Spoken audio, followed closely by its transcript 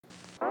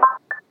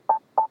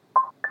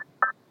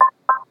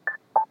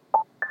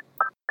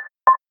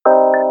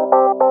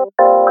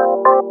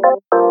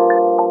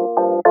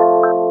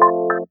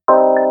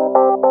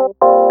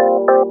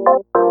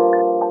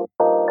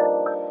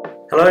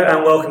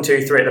welcome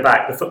to Three at the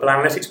Back, the football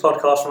analytics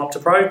podcast from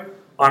OptaPro.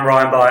 I'm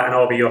Ryan Bahia and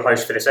I'll be your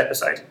host for this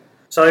episode.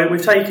 So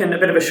we've taken a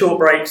bit of a short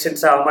break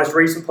since our most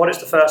recent pod. It's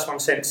the first one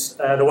since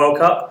the World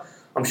Cup.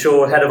 I'm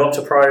sure head of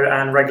OptaPro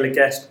and regular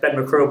guest Ben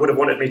McCrew would have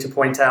wanted me to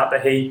point out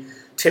that he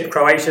tipped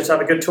Croatia to have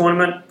a good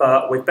tournament,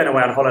 but with Ben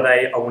away on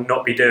holiday, I will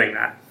not be doing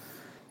that.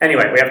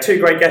 Anyway, we have two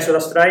great guests with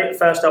us today.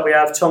 First up, we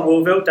have Tom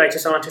Worville, data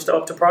scientist at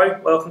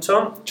OptaPro. Welcome,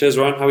 Tom. Cheers,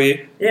 Ryan. How are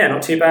you? Yeah,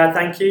 not too bad,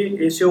 thank you.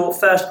 It's your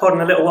first pod in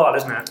a little while,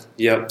 isn't it?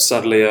 Yeah,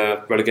 sadly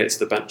relegated to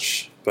the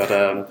bench, but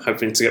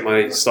hoping to get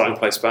my starting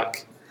place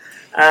back.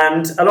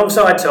 And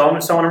alongside Tom,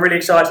 someone I'm really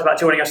excited about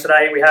joining us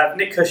today, we have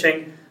Nick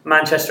Cushing,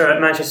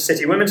 Manchester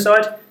City women's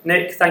side.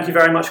 Nick, thank you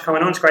very much for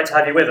coming on. It's great to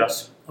have you with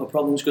us. No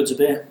problem, it's good to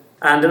be here.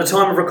 And at the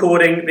time of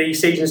recording, the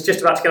season's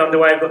just about to get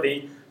underway. We've got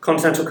the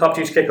Continental Cup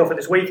due to kick off at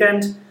this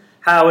weekend.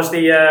 How has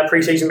the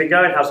pre-season been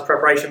going? How's the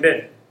preparation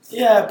been?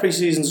 Yeah,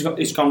 pre-season's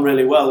gone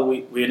really well.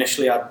 We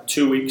initially had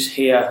 2 weeks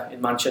here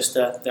in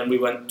Manchester, then we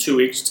went 2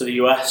 weeks to the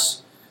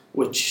US,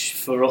 which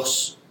for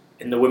us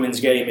in the women's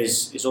game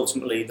is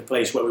ultimately the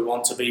place where we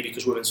want to be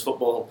because women's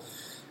football,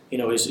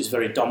 is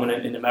very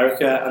dominant in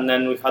America. And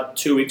then we've had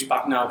 2 weeks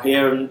back now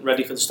here and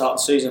ready for the start of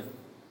the season.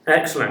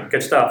 Excellent,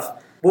 good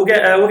stuff. We'll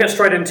get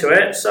straight into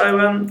it. So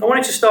I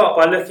wanted to start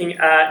by looking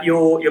at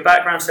your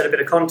background, set a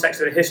bit of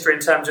context, a bit of history in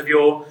terms of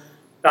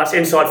that's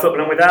inside football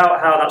and without,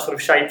 how that sort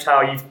of shaped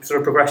how you've sort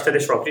of progressed to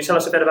this role. Can you tell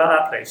us a bit about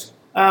that, please?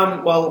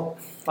 Well,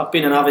 I've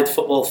been an avid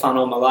football fan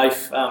all my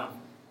life.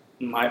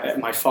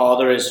 My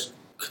father has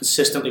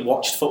consistently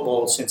watched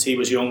football since he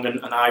was young,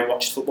 and I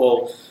watched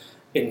football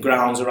in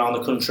grounds around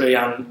the country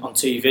and on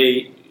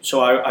TV. So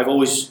I've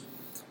always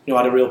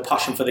had a real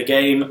passion for the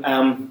game.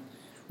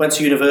 Went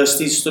to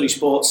university to study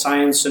sports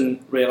science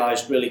and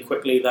realised really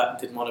quickly that I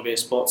didn't want to be a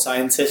sports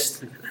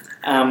scientist.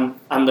 And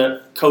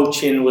that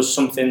coaching was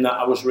something that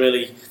I was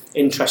really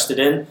interested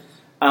in.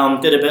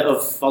 Did a bit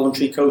of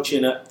voluntary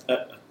coaching at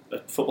a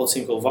football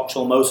team called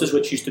Vauxhall Motors,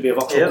 which used to be a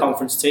Vauxhall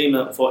Conference team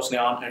that unfortunately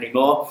aren't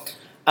anymore.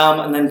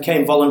 And then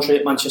came voluntary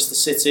at Manchester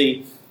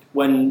City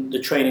when the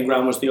training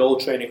ground was the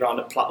old training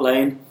ground at Platt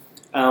Lane.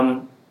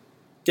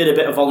 Did a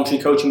bit of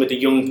voluntary coaching with the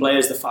young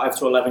players, the 5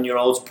 to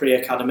 11-year-olds,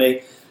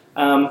 pre-academy,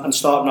 and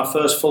started my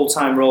first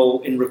full-time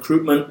role in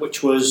recruitment,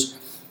 which was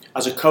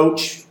as a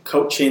coach,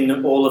 coaching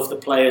all of the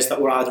players that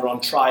were either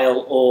on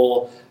trial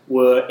or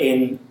were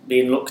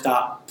being looked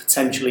at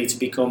potentially to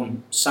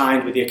become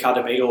signed with the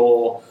academy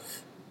or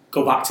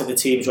go back to the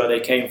teams where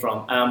they came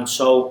from.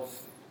 So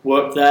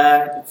worked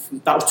there.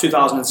 That was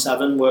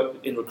 2007,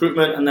 worked in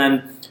recruitment, and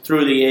then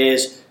through the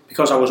years,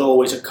 because I was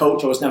always a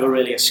coach, I was never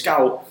really a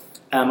scout,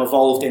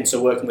 evolved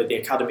into working with the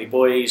academy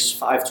boys,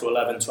 5 to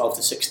 11, 12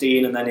 to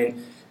 16, and then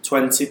in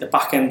the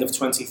back end of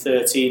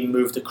 2013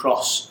 moved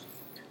across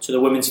to the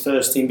women's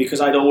first team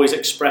because I'd always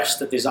expressed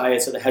the desire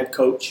to the head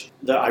coach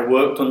that I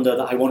worked under,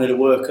 that I wanted to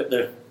work at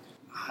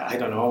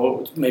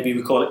maybe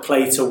we call it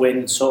play to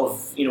win, sort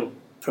of,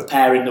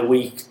 preparing the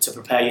week to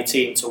prepare your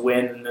team to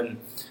win.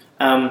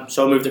 And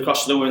so I moved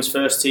across to the women's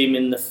first team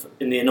in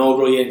the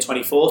inaugural year in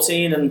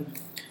 2014, and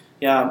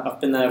yeah,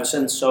 I've been there ever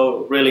since.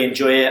 So really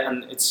enjoy it,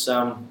 and it's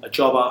a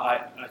job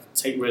I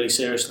take really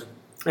seriously.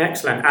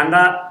 Excellent. And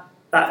that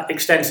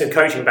extensive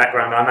coaching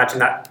background, I imagine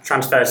that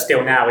transfers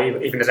still now,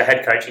 even as a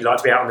head coach, you like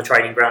to be out on the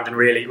training ground and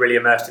really, really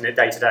immersed in it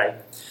day to day.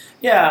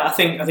 Yeah, I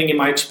think in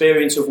my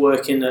experience of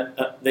working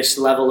at this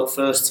level, at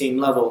first team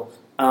level,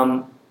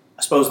 I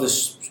suppose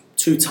there's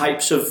two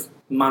types of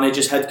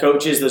managers, head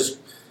coaches. There's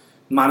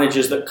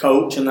managers that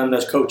coach, and then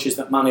there's coaches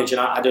that manage. And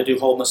I do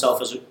hold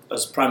myself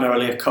as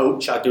primarily a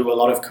coach. I do a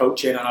lot of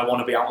coaching, and I want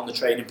to be out on the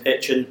training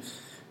pitch, and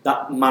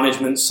that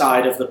management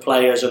side of the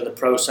players and the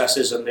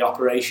processes and the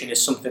operation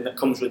is something that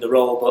comes with the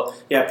role. But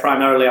yeah,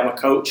 primarily I'm a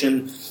coach,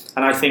 and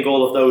I think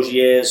all of those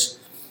years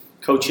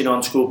coaching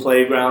on school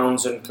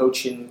playgrounds and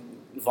coaching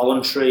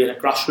voluntary and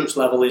at grassroots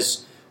level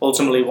is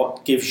ultimately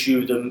what gives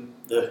you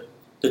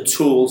the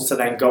tools to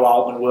then go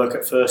out and work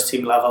at first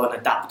team level and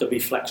adapt to be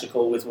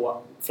flexible with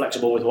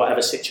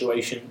whatever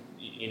situation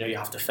you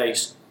have to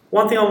face.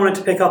 One thing I wanted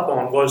to pick up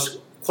on was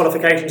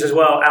qualifications as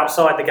well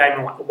outside the game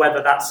and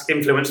whether that's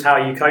influenced how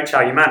you coach,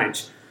 how you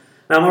manage.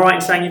 Now, am I right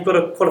in saying you've got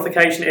a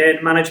qualification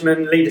in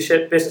management,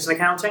 leadership, business and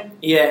accounting?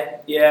 Yeah,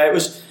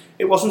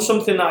 it wasn't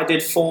something that I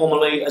did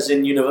formally as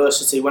in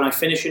university. When I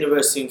finished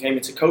university and came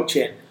into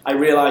coaching, I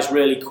realised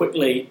really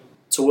quickly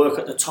to work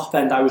at the top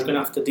end I was going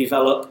to have to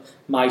develop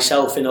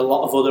myself in a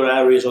lot of other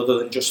areas other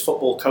than just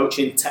football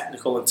coaching,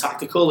 technical and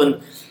tactical,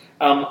 and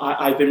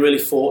I've been really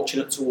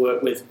fortunate to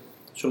work with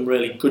some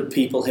really good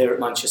people here at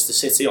Manchester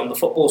City on the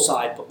football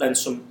side, but then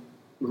some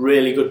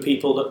really good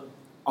people that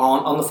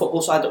aren't on the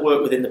football side that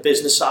work within the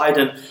business side.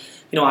 And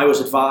I was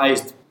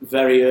advised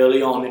very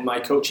early on in my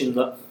coaching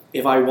that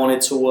if I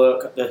wanted to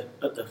work at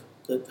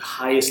the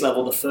highest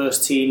level, the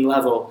first team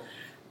level,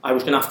 I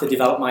was going to have to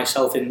develop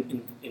myself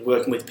in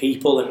working with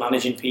people and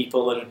managing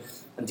people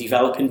and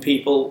developing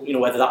people,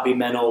 whether that be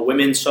men or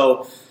women.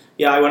 So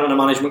yeah, I went on a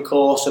management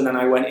course, and then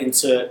I went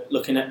into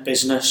looking at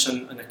business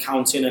and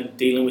accounting and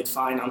dealing with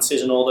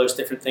finances and all those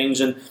different things.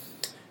 And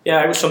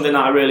yeah, it was something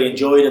that I really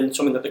enjoyed and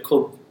something that the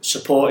club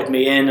supported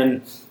me in,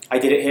 and I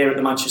did it here at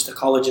the Manchester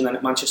College and then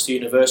at Manchester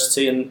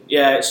University. And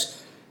yeah,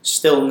 it's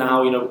still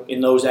now,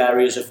 in those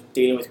areas of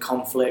dealing with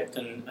conflict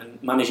and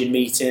managing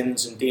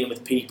meetings and dealing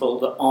with people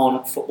that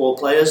aren't football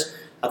players.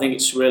 I think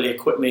it's really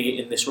equipped me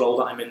in this role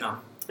that I'm in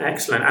now.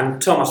 Excellent.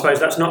 And Tom, I suppose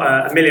that's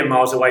not a million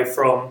miles away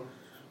from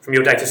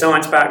your data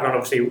science background.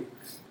 Obviously,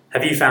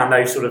 have you found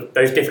those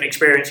different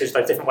experiences,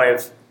 those different way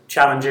of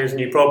challenges,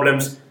 new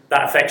problems,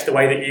 that affects the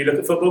way that you look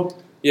at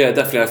football? Yeah,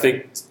 definitely. I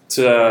think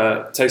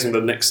to take something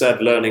that Nick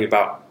said, learning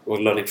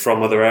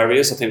from other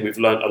areas, I think we've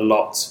learned a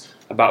lot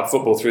about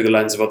football through the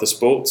lens of other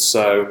sports.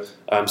 So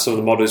some of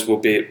the models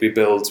we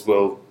build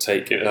will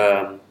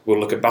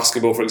look at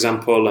basketball, for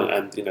example,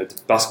 and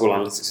the basketball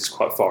analytics is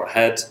quite far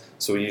ahead.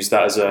 So we use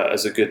that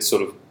as a good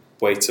sort of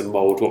way to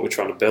mould what we're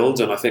trying to build.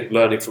 And I think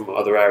learning from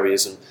other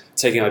areas and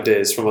taking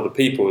ideas from other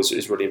people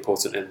is really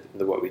important in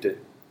the work we do.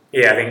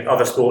 Yeah, I think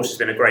other sports has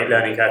been a great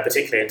learning curve,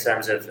 particularly in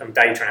terms of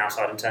data and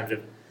outside, in terms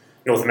of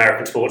North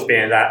American sports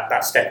being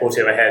that step or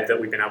two ahead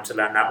that we've been able to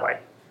learn that way.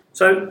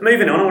 So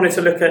moving on, I wanted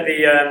to look at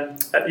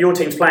at your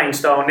team's playing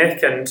style,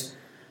 Nick, and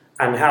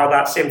how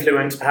that's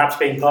influenced perhaps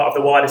being part of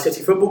the wider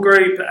City Football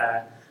Group,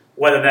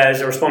 whether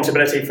there's a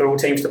responsibility for all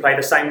teams to play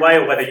the same way,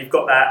 or whether you've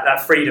got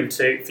that freedom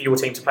for your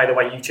team to play the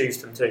way you choose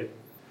them to.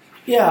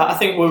 Yeah, I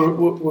think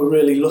we're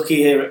really lucky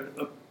here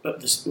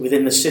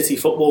within the City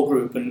Football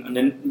Group, and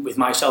then with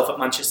myself at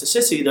Manchester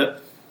City, that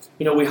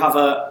we have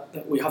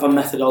a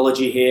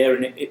methodology here,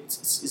 and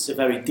it's a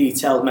very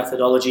detailed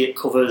methodology. It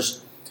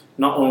covers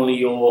not only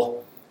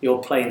your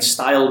playing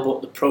style,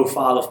 but the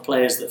profile of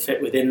players that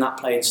fit within that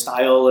playing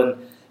style, and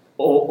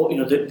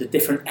the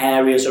different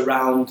areas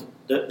around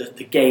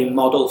the game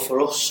model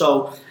for us.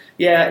 So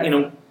yeah,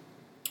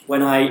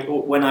 when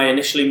I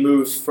initially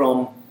moved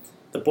from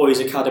the boys'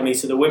 academy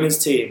to the women's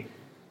team,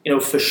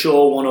 for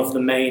sure one of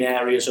the main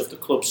areas of the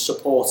club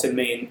supporting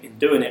me in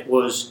doing it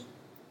was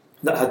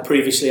that I had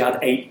previously had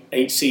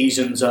eight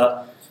seasons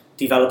at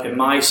developing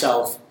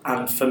myself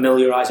and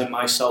familiarising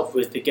myself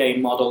with the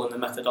game model and the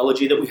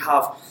methodology that we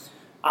have.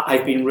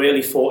 I've been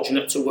really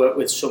fortunate to work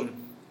with some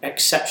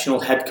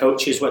exceptional head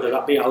coaches, whether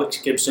that be Alex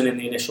Gibson in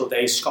the initial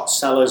days, Scott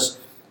Sellers,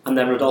 and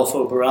then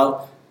Rodolfo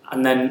Borrell.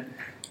 And then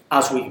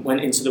as we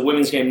went into the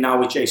women's game now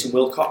with Jason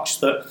Wilcox,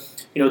 that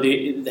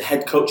the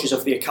head coaches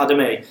of the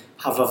academy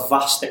have a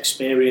vast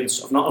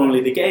experience of not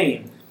only the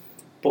game,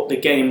 but the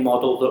game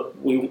model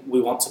that we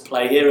want to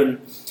play here.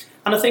 And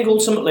I think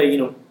ultimately,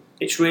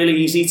 it's really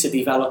easy to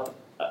develop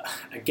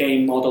a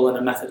game model and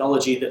a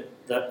methodology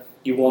that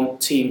you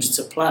want teams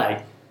to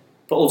play.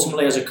 But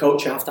ultimately, as a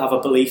coach, you have to have a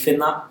belief in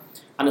that.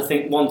 And I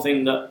think one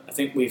thing that I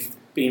think we've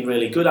been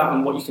really good at,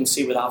 and what you can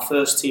see with our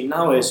first team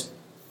now, is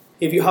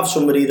if you have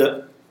somebody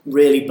that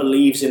really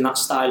believes in that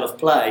style of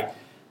play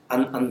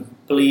and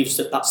believes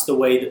that that's the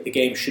way that the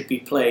game should be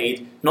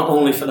played, not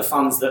only for the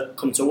fans that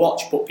come to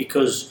watch, but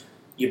because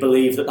you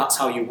believe that that's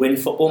how you win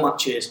football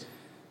matches,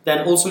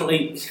 then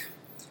ultimately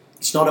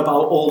it's not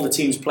about all the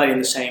teams playing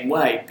the same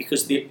way,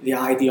 because the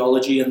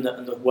ideology and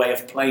the way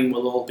of playing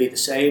will all be the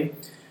same.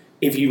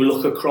 If you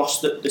look across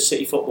the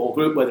City Football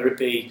Group, whether it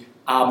be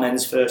our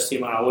men's first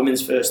team or our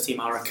women's first team,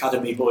 our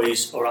academy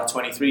boys or our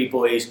 23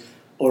 boys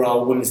or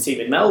our women's team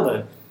in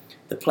Melbourne,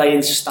 the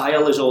playing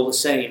style is all the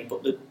same,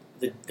 but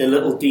the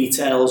little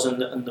details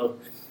and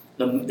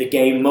the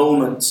game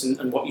moments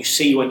and what you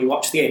see when you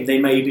watch the game, they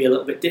may be a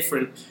little bit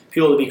different,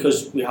 purely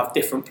because we have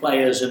different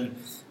players and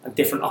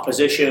different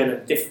opposition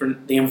and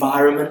the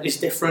environment is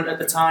different at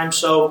the time.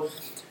 So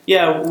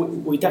yeah,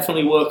 we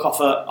definitely work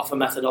off a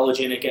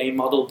methodology and a game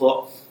model,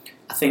 but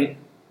I think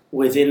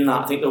within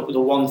that, I think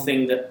the one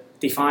thing that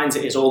defines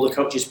it is all the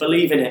coaches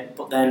believe in it,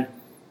 but then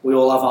we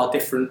all have our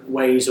different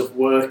ways of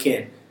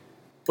working.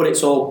 But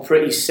it's all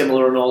pretty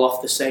similar and all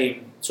off the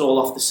same. It's all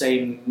off the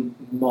same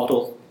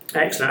model.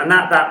 Excellent. And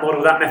that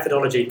model, that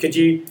methodology, could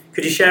you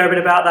share a bit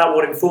about that?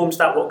 What informs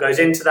that? What goes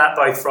into that,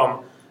 both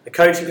from a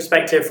coaching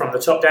perspective, from the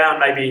top down?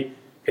 Maybe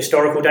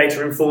historical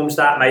data informs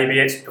that. Maybe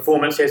it's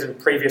performances and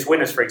previous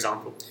winners, for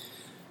example.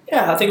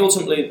 Yeah, I think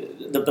ultimately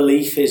the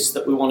belief is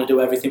that we want to do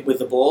everything with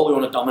the ball. We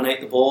want to dominate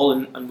the ball,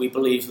 and we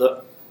believe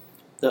that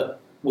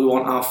we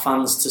want our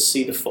fans to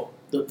see the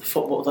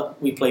football,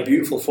 that we play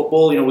beautiful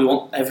football. We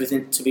want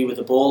everything to be with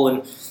the ball,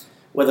 and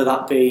whether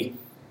that be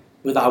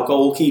with our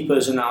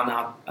goalkeepers and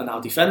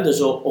our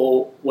defenders,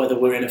 or whether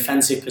we're in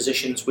offensive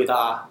positions with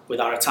our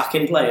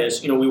attacking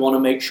players, we want to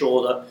make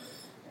sure that,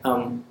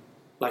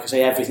 like I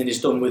say, everything is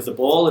done with the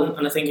ball.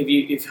 And I think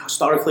if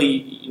historically,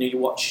 you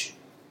watch.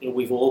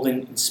 We've all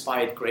been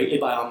inspired greatly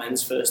by our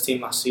men's first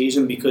team last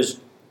season, because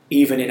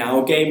even in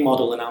our game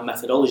model and our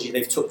methodology,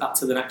 they've took that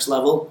to the next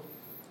level.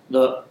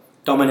 That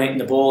dominating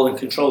the ball and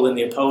controlling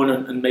the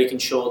opponent and making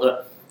sure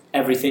that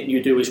everything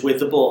you do is with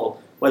the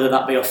ball, whether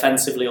that be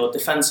offensively or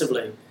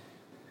defensively,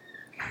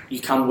 you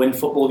can win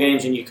football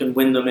games, and you can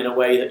win them in a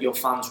way that your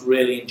fans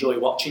really enjoy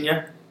watching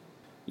you.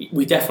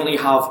 We definitely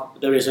have,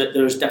 there is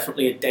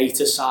definitely a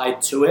data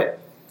side to it.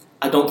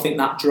 I don't think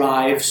that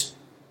drives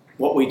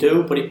what we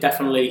do, but it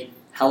definitely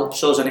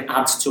helps us and it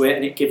adds to it,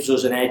 and it gives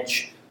us an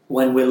edge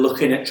when we're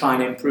looking at trying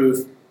to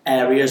improve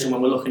areas and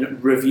when we're looking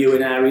at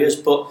reviewing areas.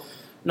 But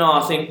no,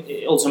 I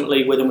think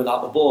ultimately with and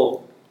without the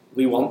ball,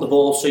 we want the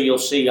ball. So you'll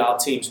see our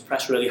teams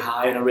press really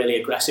high and are really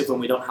aggressive when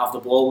we don't have the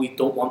ball. We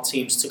don't want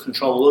teams to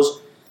control us.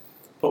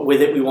 But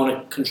with it, we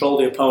want to control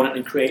the opponent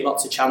and create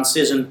lots of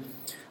chances. And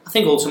I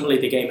think ultimately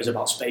the game is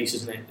about space,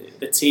 isn't it?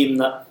 The team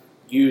that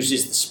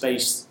uses the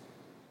space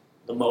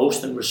the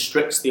most and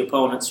restricts the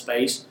opponent's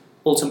space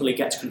ultimately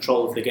gets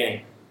control of the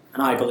game.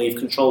 And I believe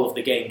control of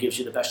the game gives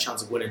you the best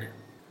chance of winning it.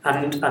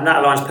 And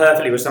that aligns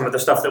perfectly with some of the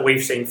stuff that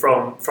we've seen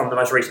from the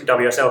most recent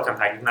WSL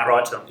campaign. Isn't that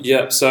right, Tom?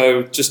 Yeah,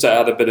 so just to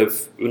add a bit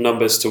of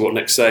numbers to what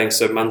Nick's saying,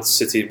 so Man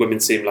City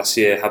women's team last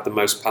year had the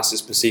most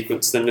passes per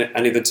sequence than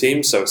any of the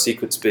teams, so a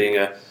sequence being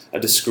a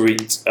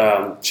discrete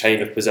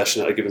chain of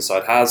possession that a given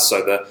side has,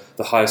 so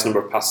the highest number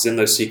of passes in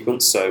those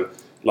sequence, so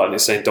like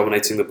Nick's saying,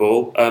 dominating the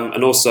ball,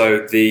 and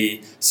also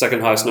the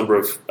second highest number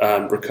of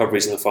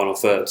recoveries in the final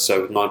third,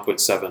 so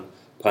 9.7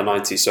 per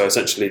 90, so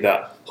essentially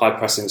that high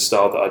pressing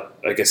style that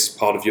I guess is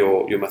part of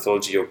your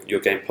methodology, your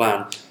game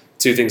plan.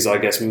 Two things that I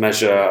guess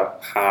measure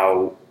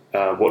how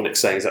what Nick's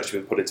saying has actually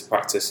been put into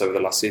practice over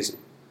the last season.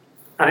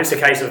 And it's a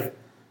case of,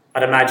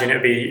 I'd imagine it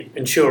would be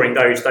ensuring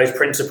those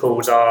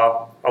principles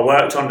are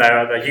worked on,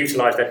 they're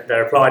utilised,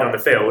 they're applied on the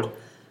field,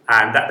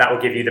 and that will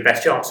give you the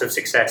best chance of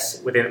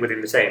success within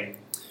the team.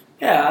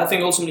 Yeah, I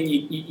think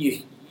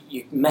ultimately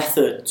your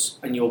methods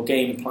and your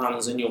game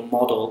plans and your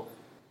model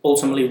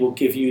ultimately will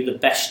give you the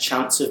best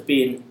chance of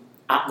being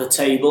at the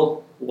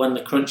table when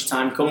the crunch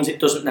time comes. It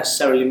doesn't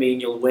necessarily mean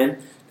you'll win.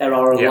 There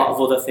are a lot of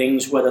other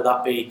things, whether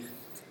that be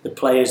the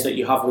players that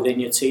you have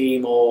within your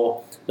team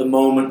or the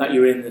moment that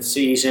you're in the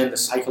season, the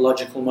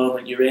psychological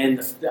moment you're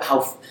in,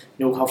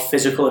 how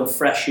physical and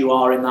fresh you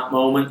are in that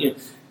moment,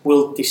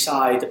 will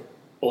decide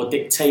or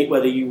dictate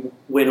whether you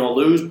win or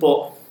lose.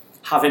 But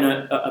having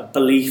a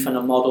belief and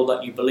a model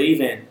that you believe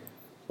in,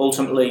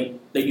 ultimately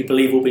that you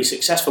believe will be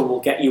successful,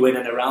 will get you in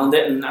and around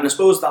it. And I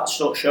suppose that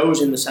sort of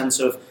shows in the sense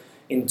of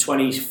in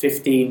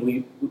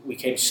 2015 we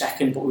came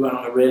second, but we went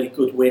on a really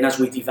good win as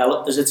we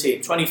developed as a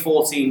team.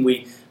 2014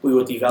 we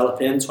were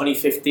developing.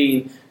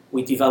 2015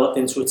 we developed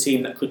into a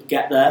team that could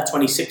get there.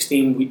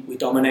 2016 we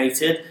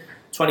dominated.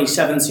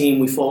 2017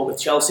 we fought with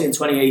Chelsea. In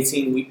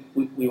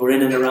 2018 we were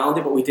in and around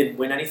it, but we didn't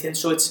win anything.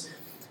 So it's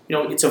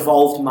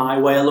evolved my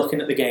way of looking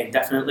at the game,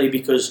 definitely,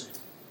 because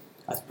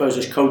I suppose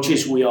as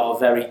coaches we are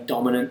very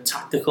dominant,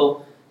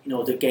 tactical.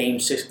 The game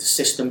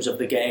systems of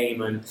the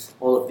game and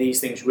all of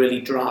these things really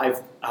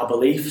drive our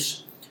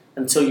beliefs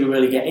until you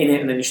really get in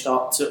it, and then you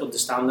start to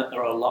understand that there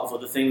are a lot of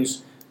other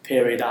things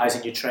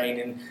periodising your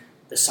training,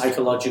 the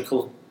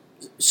psychological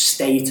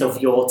state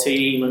of your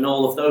team and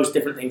all of those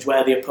different things,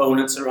 where the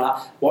opponents are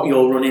at, what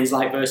your running's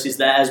like versus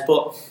theirs.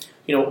 But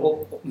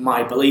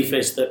my belief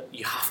is that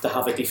you have to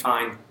have a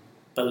defined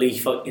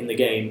belief in the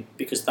game,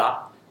 because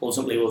that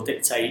ultimately will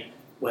dictate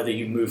whether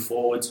you move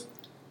forward.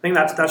 I think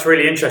that's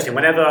really interesting.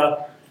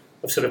 Whenever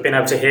I've sort of been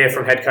able to hear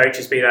from head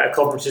coaches, be that at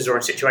conferences or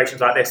in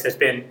situations like this, there's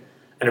been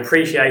an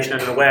appreciation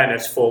and an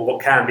awareness for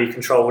what can be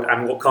controlled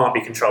and what can't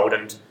be controlled,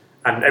 and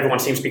everyone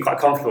seems to be quite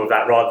comfortable with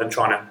that rather than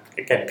trying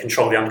to, again,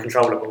 control the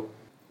uncontrollable.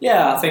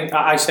 Yeah, I think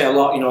I say a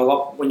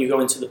lot when you go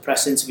into the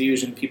press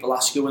interviews and people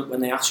ask you,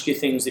 when they ask you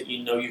things that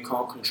you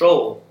can't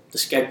control, the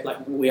schedule,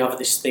 like we have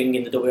this thing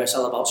in the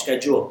WSL about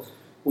schedule.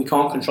 We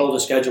can't control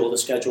the schedule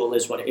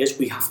is what it is.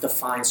 We have to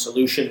find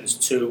solutions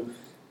to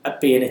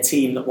being a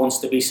team that wants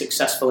to be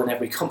successful in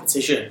every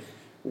competition.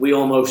 We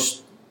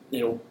almost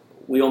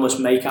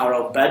make our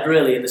own bed,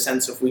 really, in the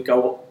sense of we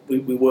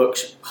work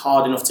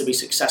hard enough to be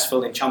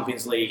successful in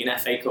Champions League, in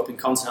FA Cup, in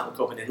Continental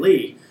Cup and in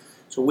League.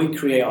 So we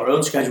create our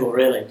own schedule,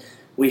 really.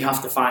 We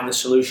have to find the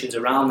solutions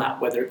around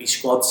that, whether it be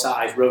squad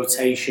size,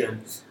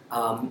 rotation,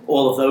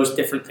 all of those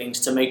different things,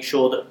 to make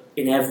sure that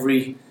in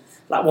every...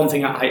 Like one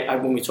thing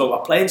when we talk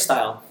about playing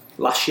style,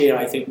 last year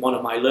I think one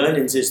of my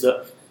learnings is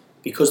that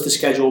because the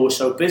schedule was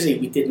so busy,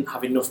 we didn't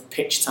have enough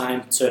pitch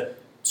time to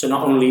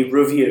not only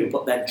review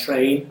but then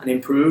train and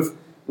improve.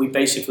 We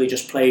basically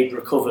just played,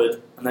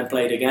 recovered, and then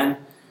played again.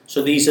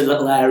 So these are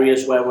little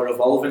areas where we're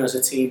evolving as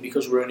a team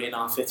because we're only in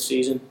our 5th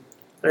season.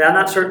 Yeah,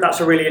 and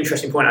that's a really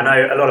interesting point. I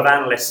know a lot of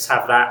analysts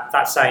have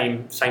that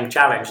same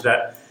challenge,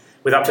 that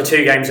with up to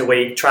 2 games a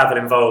week, travel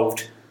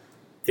involved,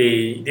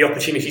 the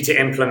opportunity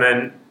to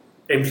implement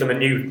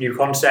new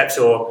concepts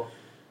or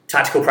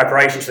tactical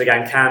preparations for the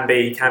game can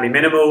be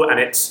minimal, and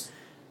it's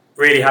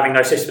really having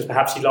those systems,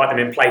 perhaps you'd like them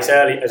in place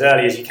as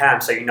early as you can,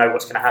 so you know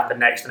what's going to happen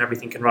next and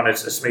everything can run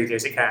as smoothly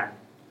as it can.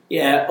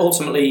 Yeah,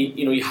 ultimately,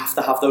 you have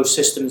to have those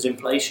systems in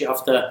place. You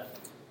have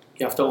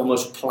to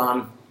almost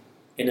plan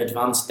in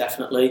advance,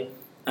 definitely.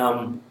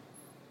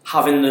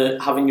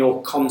 Having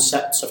your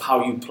concepts of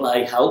how you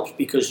play helps,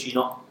 because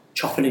you're not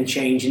chopping and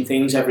changing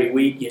things every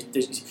week.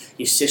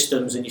 Your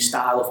systems and your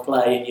style of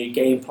play and your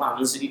game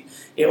plans,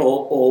 it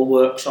all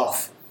works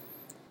off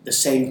the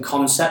same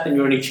concept, and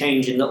you're only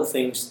changing little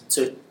things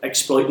to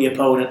exploit the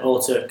opponent or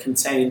to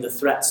contain the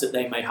threats that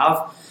they may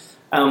have.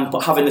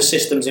 But having the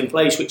systems in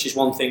place, which is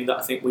one thing that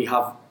I think we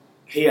have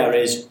here,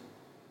 is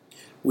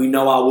we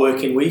know our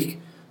working week.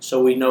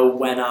 So we know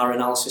when our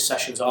analysis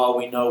sessions are,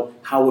 we know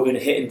how we're going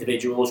to hit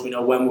individuals, we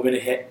know when we're going to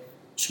hit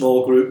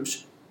small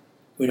groups,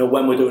 we know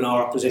when we're doing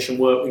our opposition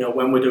work, we know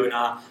when we're doing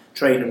our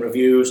training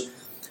reviews,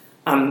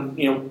 and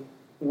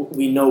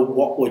we know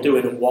what we're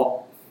doing and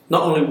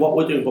not only what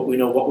we're doing, but we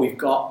know what we've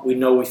got. We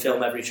know we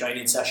film every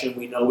training session,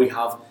 we know we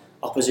have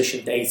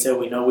opposition data,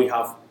 we know we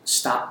have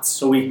stats,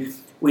 so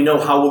we know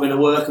how we're going to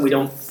work,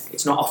 and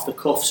it's not off the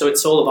cuff. So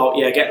it's all about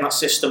getting that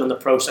system and the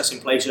process in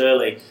place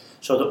early,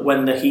 so that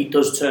when the heat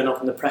does turn up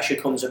and the pressure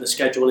comes and the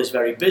schedule is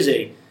very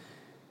busy,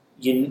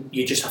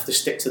 you just have to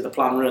stick to the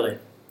plan, really.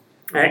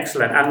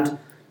 Excellent,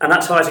 and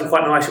that ties in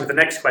quite nicely with the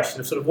next question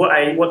of sort of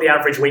what the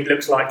average week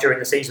looks like during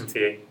the season for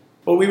you.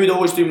 Well, we would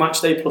always do match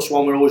day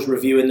 +1. We're always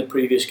reviewing the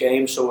previous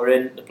game, so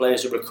the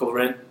players are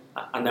recovering,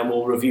 and then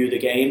we'll review the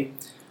game.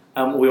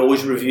 We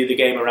always review the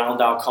game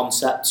around our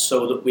concepts,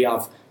 so that we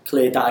have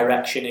clear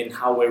direction in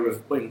how we're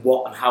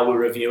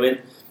reviewing.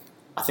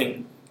 I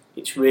think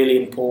it's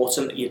really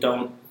important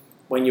that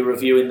when you're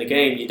reviewing the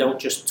game, you don't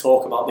just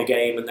talk about the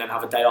game and then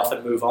have a day off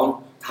and move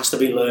on. There has to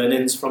be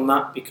learnings from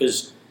that,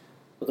 because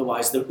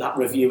otherwise that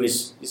review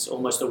is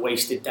almost a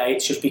wasted day. It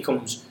just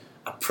becomes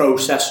a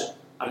process,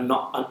 and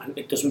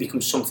it doesn't become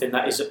something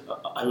that is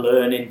a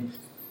learning,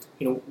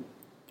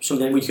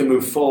 something we can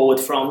move forward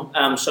from.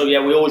 We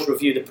always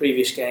review the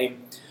previous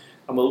game,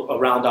 and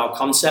around our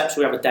concepts.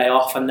 We have a day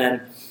off, and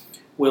then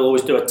we'll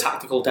always do a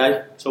tactical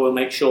day. So we'll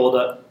make sure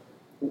that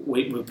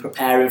we're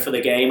preparing for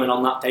the game, and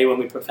on that day when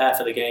we prepare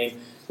for the game,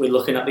 we're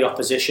looking at the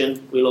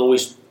opposition. We'll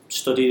always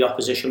study the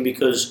opposition,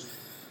 because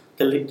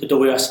the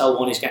WSL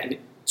one is getting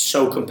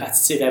so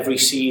competitive every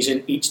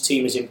season. Each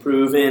team is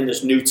improving.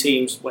 There's new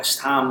teams: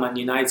 West Ham, Man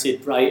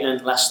United,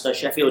 Brighton, Leicester,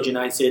 Sheffield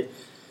United.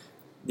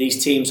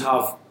 These teams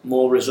have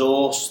more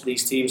resource.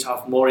 These teams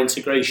have more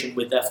integration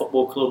with their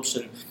football clubs,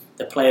 and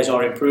the players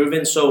are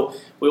improving. So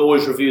we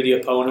always review the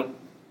opponent.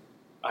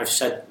 I've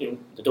said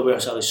the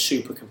WSL is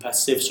super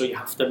competitive, so you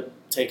have to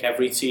take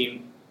every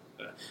team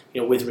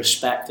with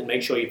respect and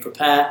make sure you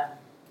prepare.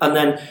 And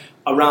then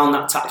around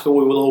that tactical,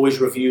 we will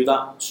always review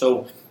that.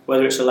 So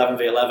whether it's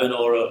 11v11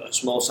 or a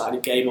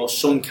small-sided game, or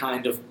some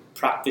kind of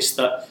practice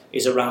that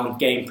is around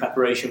game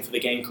preparation for the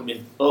game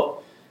coming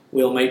up,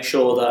 we'll make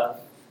sure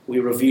that we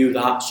review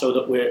that, so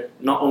that we're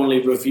not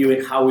only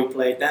reviewing how we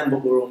played then,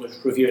 but we're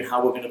almost reviewing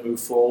how we're going to move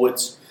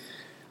forwards.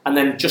 And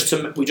then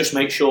we just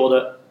make sure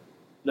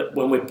that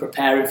when we're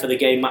preparing for the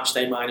game match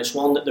day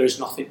 -1, that there is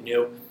nothing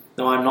new.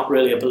 Now, I'm not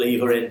really a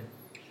believer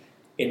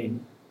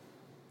in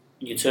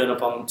you turn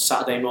up on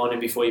Saturday morning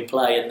before you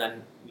play, and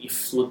then you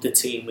flood the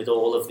team with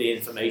all of the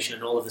information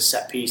and all of the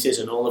set pieces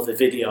and all of the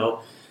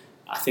video.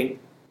 I think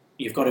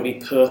you've got to be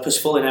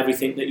purposeful in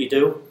everything that you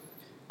do,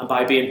 and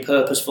by being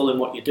purposeful in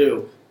what you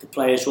do, the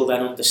players will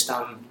then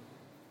understand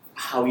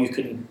how you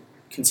can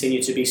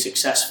continue to be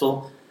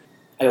successful.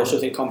 I also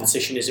think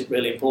competition is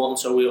really important,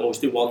 so we always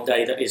do one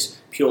day that is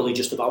purely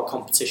just about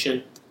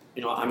competition.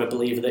 I'm a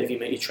believer that if you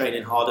make your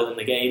training harder than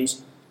the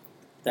games,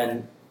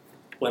 then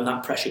when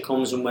that pressure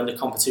comes and when the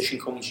competition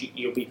comes,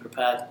 you'll be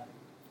prepared.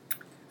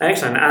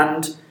 Excellent.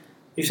 And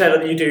you said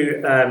that you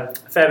do a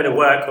fair bit of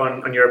work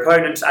on your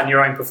opponents and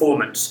your own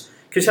performance.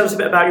 Could you tell us a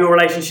bit about your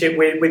relationship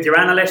with your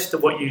analyst,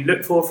 what you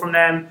look for from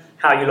them,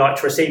 how you like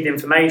to receive the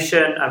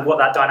information, and what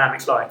that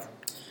dynamic's like?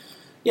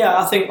 Yeah,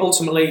 I think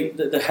ultimately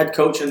the head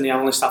coach and the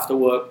analyst have to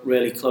work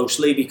really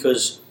closely,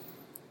 because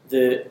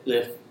the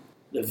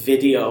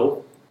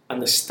video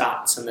and the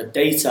stats and the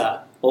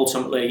data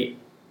ultimately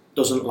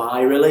doesn't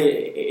lie, really.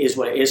 It is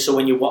what it is. So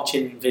when you're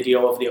watching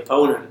video of the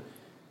opponent,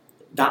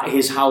 that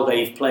is how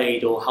they've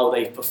played or how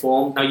they've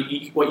performed. Now,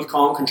 what you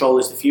can't control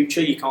is the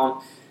future. You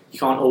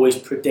can't always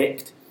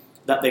predict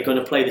that they're going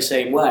to play the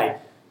same way.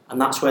 And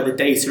that's where the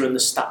data and the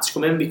stats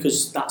come in,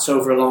 because that's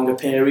over a longer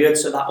period.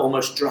 So that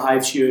almost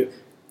drives you,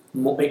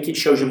 it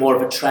shows you more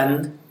of a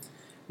trend.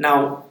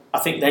 Now, I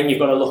think then you've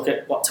got to look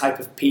at what type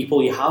of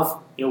people you have.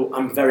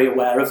 I'm very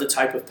aware of the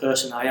type of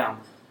person I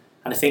am.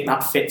 And I think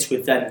that fits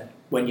with then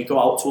when you go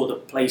out to other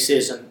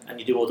places and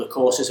you do other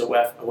courses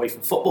away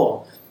from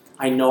football.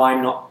 I know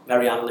I'm not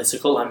very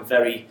analytical. I'm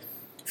very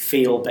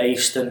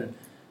feel-based, and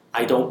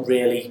I don't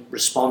really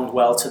respond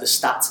well to the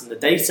stats and the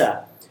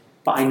data.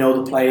 But I know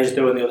the players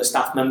do, and the other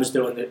staff members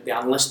do, and the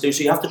analysts do.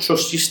 So you have to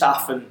trust your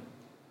staff, and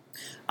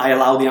I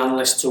allow the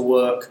analyst to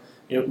work.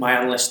 My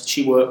analyst,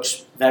 she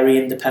works very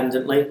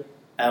independently.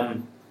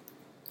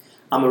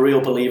 I'm a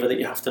real believer that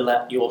you have to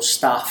let your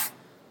staff.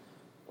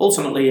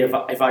 Ultimately,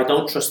 if I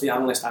don't trust the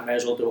analyst, I may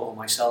as well do it all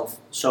myself.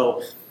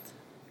 So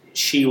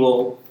she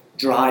will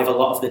drive a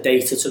lot of the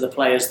data to the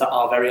players that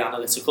are very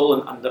analytical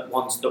and that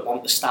want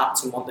the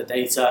stats and want the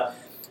data.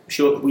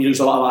 We use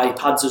a lot of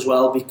iPads as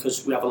well,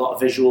 because we have a lot of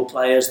visual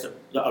players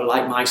that are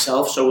like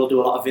myself. So we'll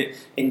do a lot of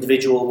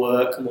individual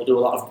work, and we'll do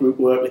a lot of group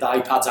work with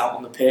iPads out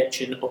on the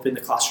pitch and up in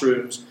the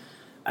classrooms.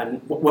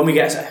 And when we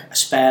get a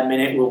spare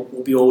minute,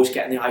 we'll be always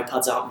getting the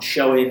iPads out and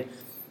showing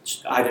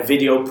either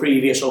video,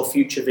 previous or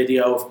future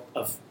video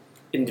of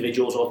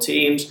individuals or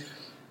teams.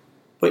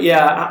 But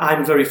yeah,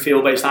 I'm very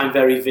feel-based. I'm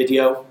very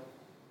video.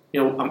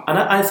 And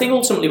I think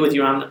ultimately with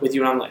your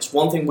analysts,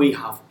 one thing we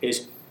have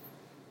is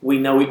we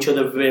know each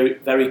other very,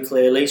 very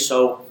clearly.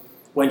 So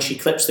when she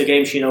clips the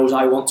game, she knows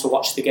I want to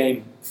watch the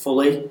game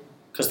fully,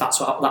 because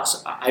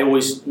I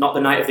always, not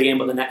the night of the game,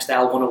 but the next day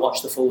I'll want to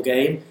watch the full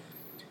game.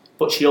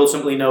 But she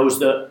ultimately knows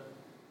that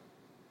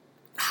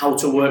how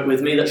to work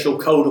with me, that she'll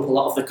code up a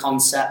lot of the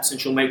concepts,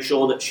 and she'll make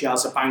sure that she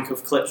has a bank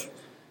of clips.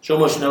 She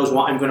almost knows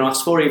what I'm going to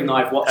ask for, even though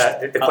I've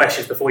watched the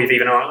questions before you've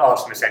even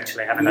asked them,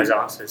 essentially, having those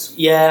answers.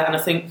 Yeah, and I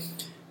think,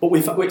 but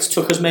it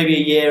took us maybe a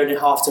year and a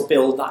half to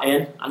build that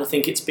in, and I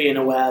think it's being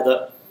aware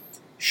that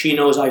she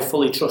knows I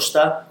fully trust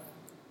her,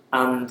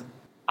 and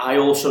I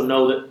also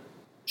know that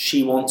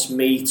she wants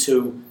me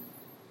to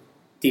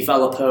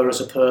develop her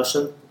as a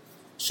person.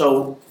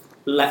 So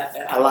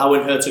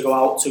allowing her to go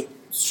out to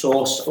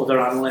source other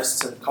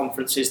analysts and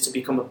conferences to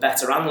become a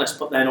better analyst,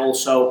 but then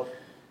also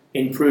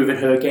improving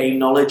her game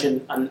knowledge.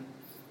 And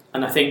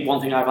I think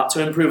one thing I've had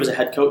to improve as a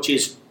head coach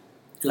is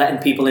letting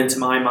people into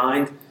my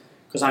mind,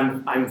 because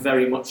I'm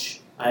very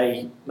much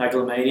a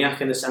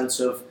megalomaniac in the sense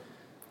of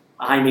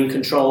I'm in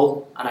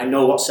control and I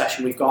know what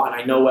session we've got and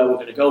I know where we're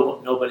going to go,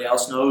 but nobody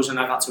else knows. And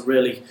I've had to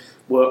really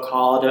work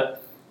hard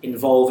at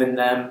involving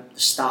them, the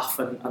staff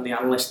and the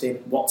analyst, in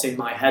what's in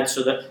my head,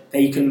 so that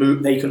they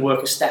can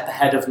work a step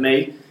ahead of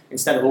me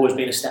instead of always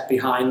being a step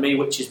behind me,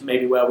 which is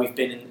maybe where we've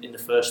been in the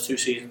first 2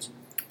 seasons.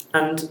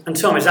 And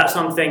Tom, is that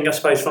something, I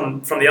suppose,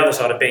 from the other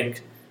side of being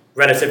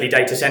relatively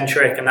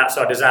data-centric and that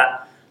side,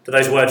 do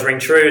those words ring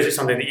true? Is it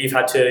something that you've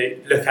had to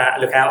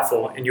look out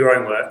for in your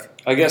own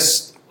work? I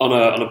guess on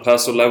a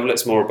personal level,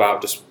 it's more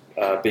about just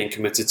being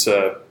committed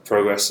to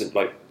progress and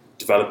like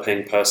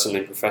developing personally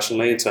and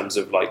professionally, in terms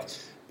of like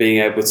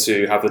being able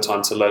to have the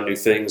time to learn new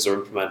things or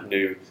implement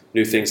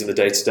new things in the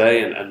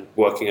day-to-day, and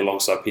working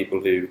alongside people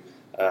who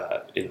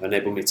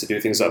enable me to do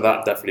things like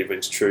that definitely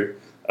rings true.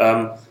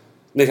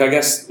 Nick, I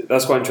guess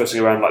that's quite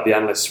interesting around like the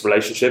analyst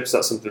relationships.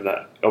 That's something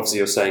that obviously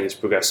you're saying has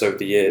progressed over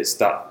the years.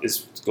 That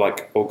is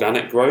like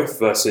organic growth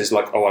versus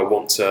like, I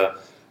want to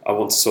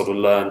sort of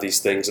learn these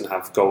things and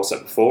have goals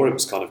set before. It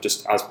was kind of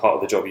just as part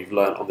of the job you've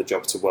learned on the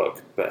job to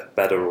work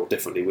better or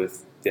differently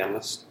with the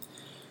analyst.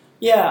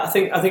 Yeah, I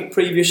think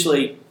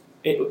previously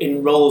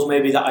in roles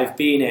maybe that I've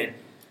been in,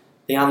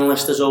 the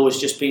analyst has always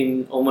just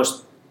been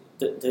almost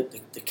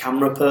the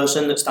camera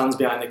person that stands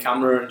behind the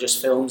camera and just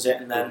films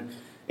it, and then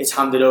it's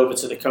handed over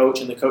to the coach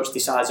and the coach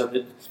decides on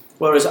it.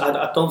 Whereas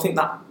I don't think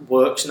that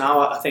works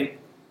now. I think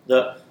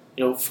that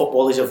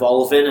football is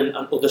evolving, and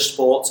other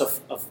sports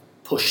have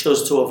pushed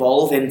us to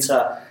evolve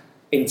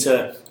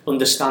into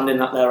understanding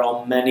that there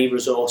are many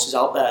resources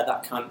out there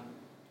that can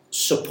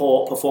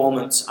support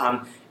performance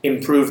and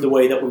improve the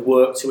way that we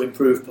work to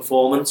improve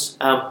performance.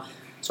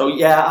 So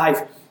yeah,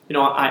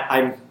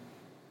 I'm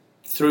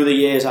through the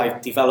years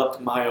I've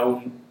developed my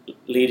own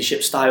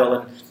leadership style,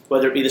 and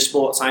whether it be the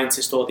sports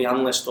scientist or the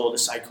analyst or the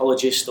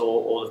psychologist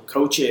or the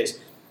coaches,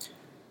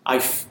 I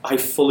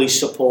fully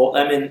support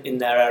them in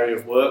their area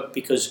of work,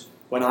 because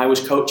when I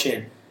was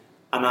coaching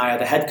and I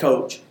had a head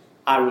coach,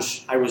 I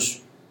was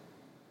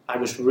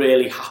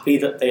really happy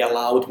that they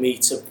allowed me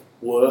to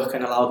work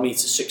and allowed me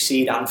to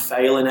succeed and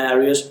fail in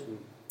areas.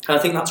 And I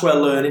think that's where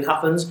learning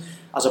happens.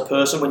 As a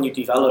person, when you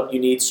develop, you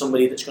need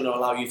somebody that's going to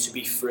allow you to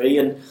be free.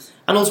 And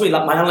ultimately,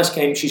 like my analyst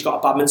she's got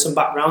a badminton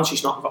background,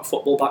 she's not got a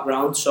football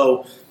background,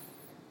 so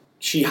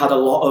she had a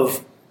lot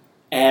of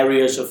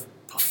areas of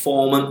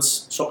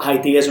performance, so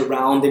ideas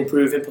around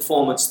improving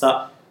performance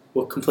that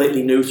were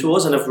completely new to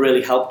us and have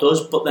really helped us.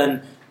 But then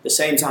at the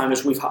same time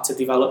as we've had to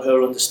develop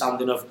her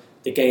understanding of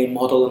the game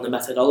model and the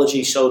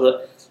methodology, so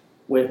that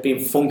we're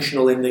being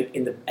functional in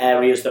the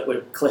areas that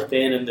we're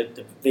clipping and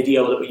the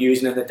video that we're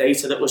using and the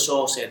data that we're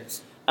sourcing.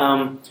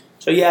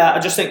 So yeah, I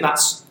just think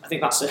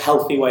that's a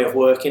healthy way of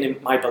working.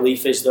 And my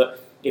belief is that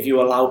if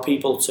you allow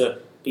people to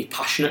be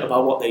passionate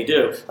about what they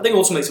do, I think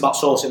ultimately it's about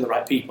sourcing the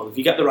right people. If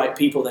you get the right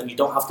people, then you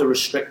don't have to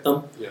restrict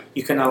them. Yeah.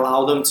 You can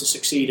allow them to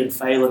succeed and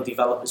fail and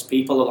develop as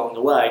people along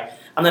the way.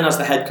 And then as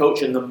the head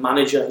coach and the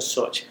manager as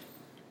such,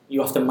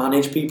 you have to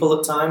manage people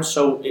at times.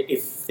 So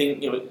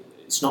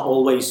it's not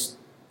always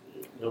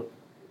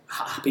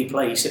happy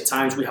place. At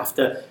times we have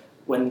to,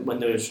 when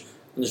there's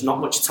not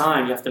much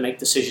time, you have to make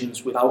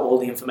decisions without all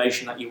the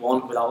information that you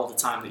want, without all the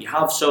time that you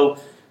have. So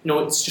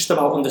it's just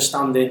about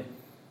understanding.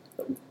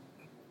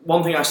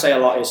 One thing I say a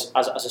lot is,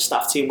 as a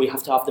staff team, we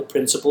have to have the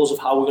principles of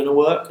how we're going to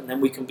work, and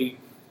then we can be.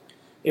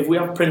 If we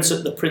have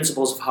the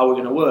principles of how we're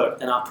going to work,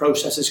 then our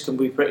processes can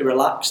be pretty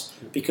relaxed,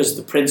 because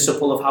the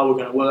principle of how we're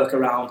going to work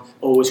around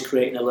always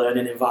creating a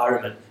learning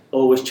environment,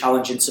 always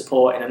challenging,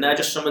 supporting, and they're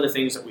just some of the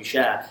things that we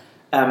share.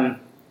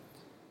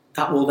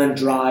 That will then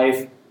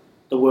drive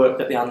the work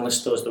that the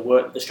analyst does, the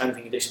work that the strength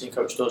and conditioning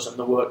coach does, and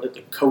the work that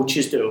the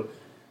coaches do.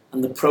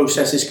 And the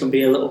processes can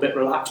be a little bit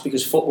relaxed,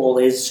 because football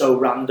is so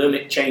random.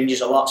 It changes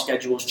a lot,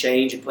 schedules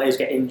change, and players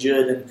get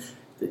injured,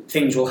 and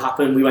things will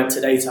happen. We went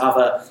today to have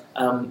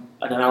an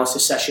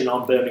analysis session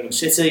on Birmingham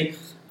City.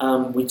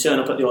 We turn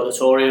up at the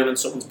auditorium and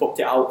someone's booked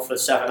it out for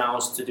 7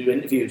 hours to do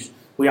interviews.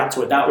 We had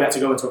to adapt, we had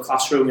to go into a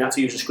classroom, we had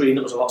to use a screen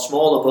that was a lot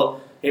smaller, but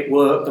it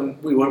worked, and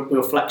we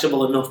were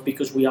flexible enough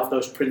because we have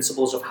those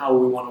principles of how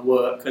we want to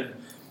work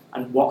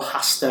and what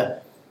has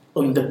to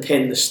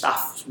underpin the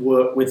staff's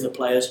work with the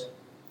players.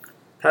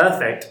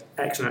 Perfect,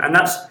 excellent. And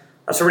that's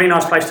a really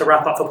nice place to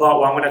wrap up for part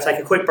one. We're going to take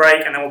a quick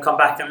break and then we'll come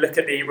back and look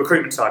at the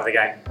recruitment side of the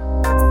game.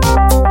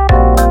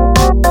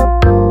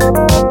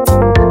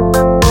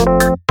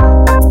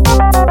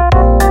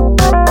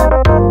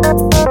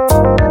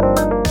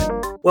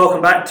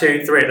 Welcome back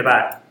to Three at the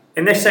Back.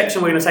 In this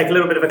section, we're going to take a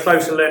little bit of a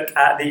closer look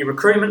at the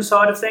recruitment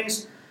side of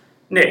things.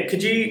 Nick,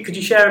 could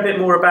you share a bit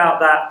more about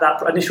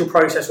that initial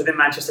process within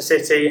Manchester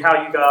City,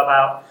 how you go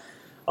about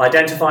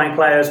identifying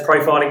players,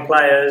 profiling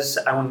players,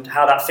 and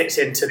how that fits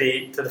into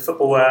the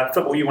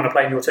football you want to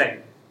play in your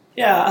team?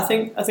 Yeah, I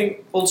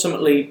think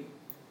ultimately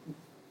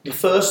the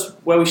first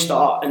where we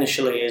start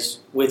initially is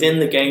within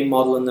the game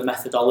model and the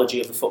methodology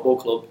of the football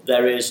club.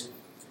 There is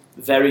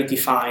very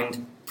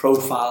defined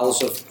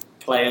profiles of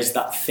players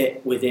that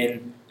fit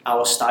within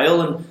our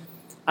style, and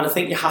I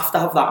think you have to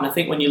have that. And I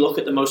think when you look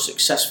at the most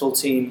successful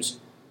teams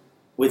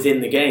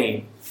within the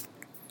game,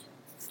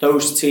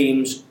 those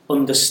teams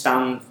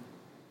understand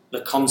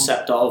the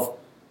concept of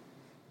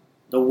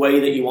the way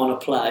that you want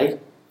to play,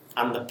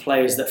 and the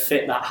players that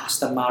fit that has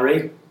to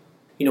marry.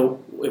 You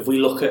know, if we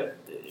look at,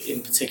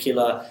 in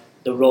particular,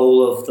 the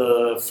role of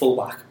the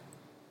fullback,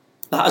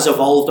 that has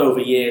evolved over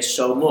years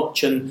so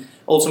much, and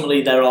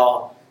ultimately there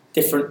are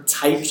different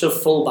types of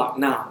fullback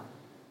now.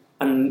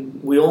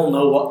 And we all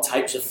know what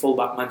types of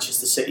fullback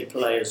Manchester City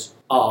players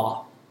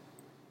are.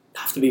 They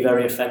have to be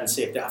very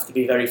offensive, they have to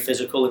be very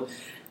physical.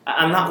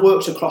 And that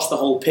works across the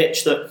whole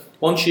pitch, that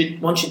once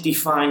you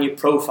define your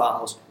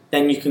profiles,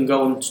 then you can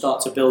go and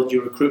start to build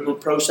your recruitment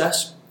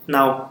process.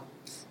 Now,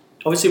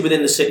 obviously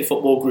within the City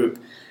Football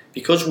Group,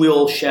 because we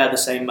all share the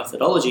same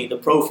methodology, the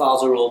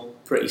profiles are all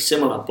pretty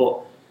similar, but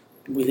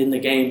within the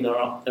game there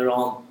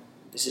aren't,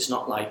 this is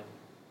not like,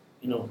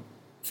 you know,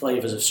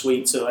 flavours of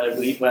sweets or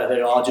where they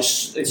are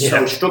just, it's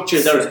so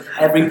structured.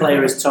 Every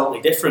player is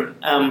totally different.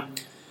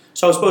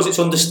 So I suppose it's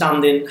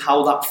understanding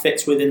how that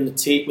fits within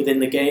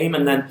the game,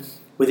 and then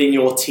within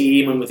your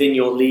team and within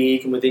your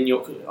league and within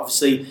your,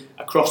 obviously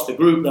across the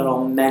group there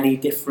are many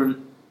different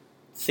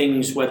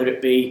things, whether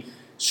it be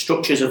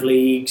structures of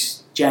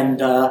leagues,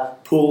 gender,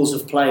 pools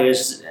of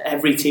players.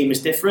 Every team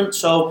is different.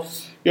 So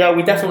yeah,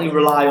 we definitely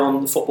rely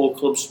on the football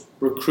club's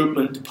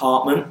recruitment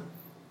department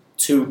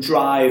to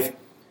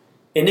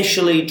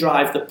initially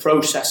drive the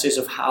processes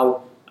of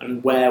how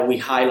and where we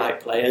highlight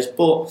players.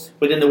 But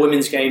within the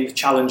women's game, the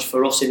challenge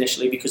for us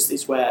initially, because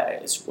it's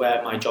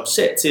where my job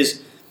sits,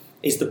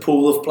 is the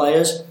pool of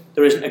players.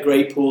 There isn't a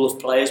great pool of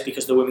players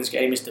because the women's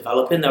game is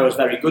developing. There are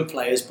very good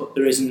players, but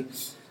there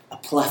isn't a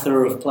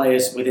plethora of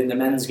players within the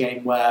men's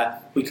game where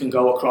we can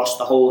go across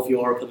the whole of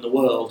Europe and the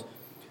world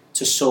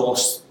to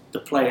source the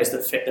players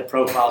that fit the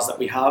profiles that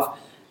we have.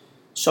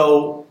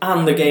 So,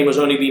 and the game has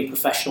only been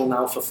professional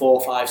now for 4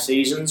 or 5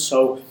 seasons,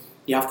 so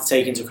you have to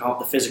take into account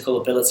the physical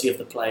ability of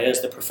the players,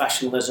 the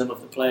professionalism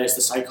of the players,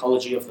 the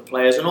psychology of the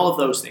players, and all of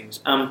those things.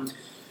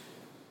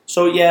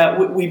 So yeah,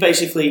 we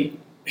basically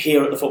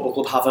here at the football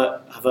club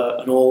have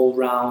an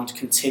all-round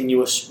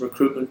continuous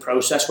recruitment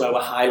process where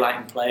we're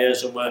highlighting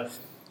players and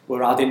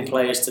we're adding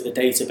players to the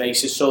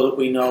databases so that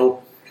we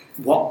know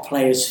what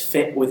players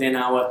fit within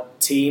our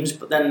teams.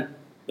 But then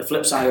the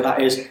flip side of that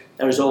is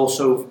there is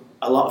also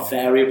a lot of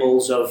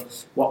variables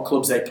of what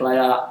clubs they play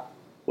at,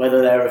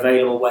 whether they're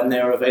available, when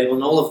they're available,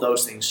 and all of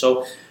those things.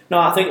 So, no,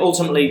 I think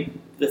ultimately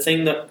the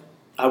thing that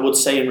I would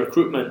say in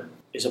recruitment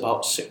is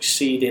about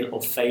succeeding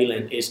or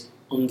failing is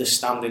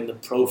understanding the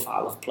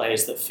profile of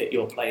players that fit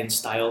your playing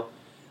style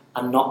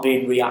and not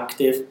being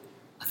reactive.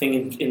 I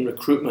think in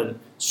recruitment,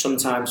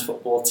 sometimes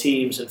football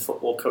teams and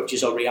football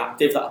coaches are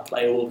reactive, that a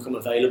player will become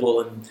available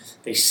and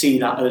they see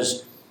that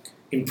as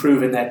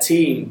improving their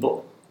team,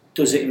 but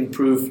does it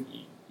improve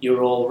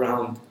your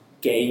all-round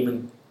game?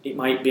 And it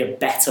might be a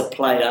better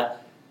player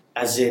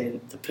as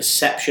in the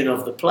perception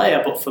of the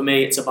player, but for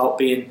me it's about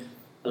being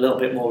a little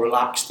bit more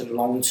relaxed and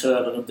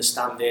long-term and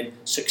understanding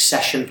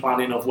succession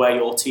planning of where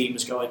your team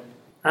is going.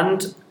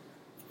 And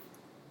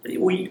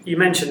you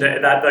mentioned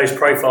that those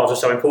profiles are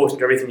so important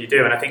to everything you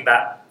do, and I think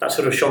that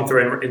sort of shone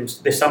through in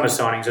this summer's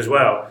signings as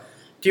well.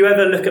 Do you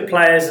ever look at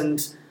players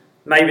and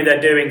maybe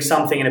they're doing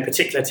something in a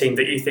particular team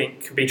that you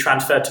think could be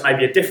transferred to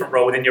maybe a different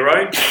role within your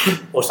own,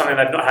 or something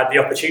they've not had the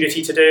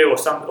opportunity to do,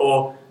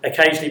 or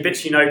occasionally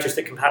bits you notice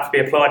that can perhaps be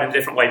applied in a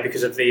different way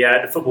because of the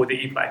football that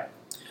you play?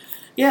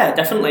 Yeah,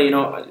 definitely. You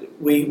know,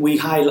 we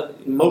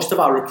highlight most of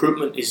our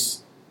recruitment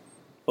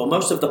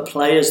most of the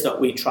players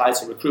that we try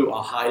to recruit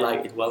are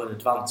highlighted well in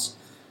advance,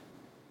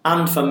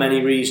 and for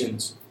many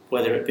reasons,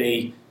 whether it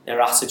be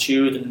their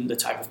attitude and the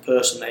type of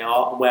person they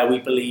are, and where we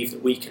believe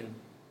that we can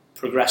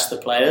progress the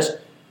players,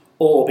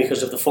 or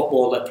because of the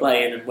football they're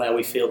playing and where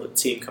we feel that the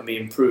team can be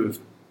improved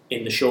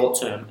in the short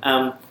term.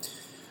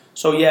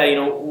 So yeah, you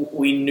know,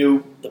 we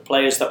knew the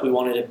players that we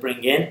wanted to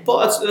bring in,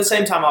 but at the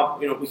same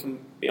time, you know, we can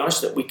be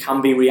honest that we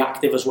can be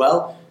reactive as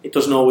well. It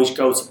doesn't always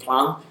go to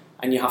plan,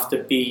 and you have to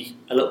be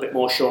a little bit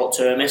more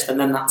short-termist. And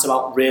then that's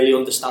about really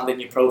understanding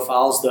your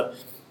profiles. That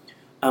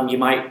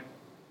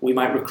we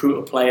might recruit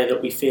a player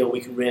that we feel we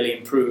can really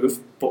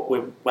improve, but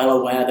we're well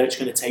aware that it's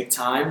going to take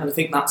time. And I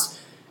think that's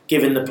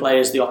giving the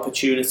players the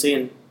opportunity.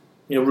 And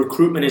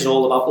recruitment is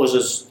all about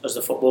us as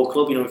the football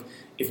club.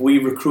 If we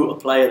recruit a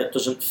player that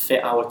doesn't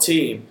fit our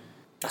team,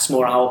 that's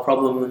more our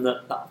problem than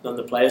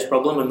the player's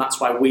problem. And that's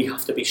why we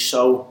have to be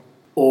so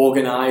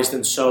organised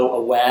and so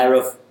aware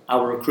of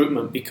our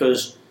recruitment,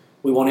 because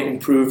we want to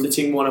improve the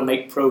team. We want to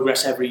make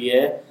progress every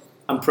year.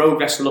 And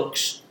progress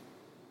looks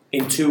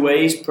in two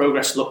ways.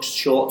 Progress looks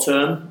short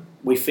term.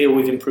 We feel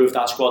we've improved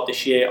our squad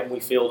this year and we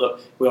feel that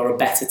we are a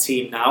better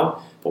team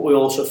now. But we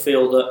also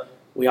feel that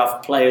we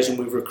have players and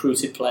we've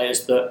recruited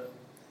players that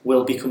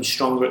will become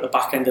stronger at the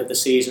back end of the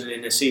season,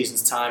 in a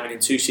season's time and in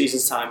 2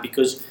 seasons' time,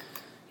 because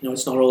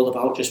it's not all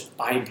about just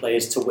buying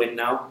players to win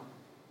now.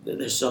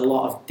 There's a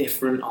lot of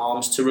different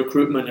arms to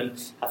recruitment,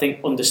 and I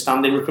think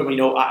understanding recruitment,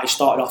 I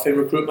started off in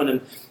recruitment,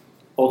 and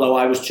although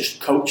I was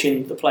just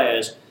coaching the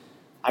players,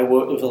 I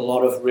worked with a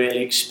lot of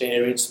really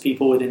experienced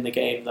people within the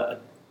game that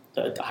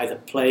had either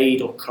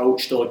played or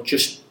coached or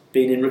just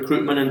been in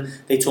recruitment, and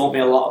they taught me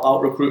a lot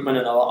about recruitment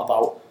and a lot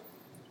about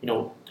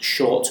the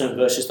short term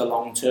versus the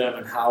long term,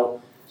 and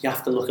how you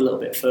have to look a little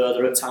bit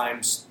further at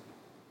times.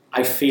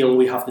 I feel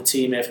we have the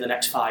team here for the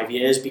next 5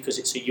 years because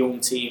it's a young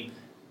team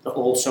that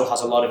also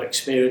has a lot of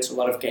experience, a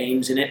lot of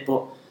games in it,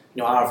 but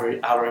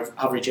our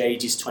average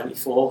age is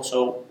 24,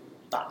 so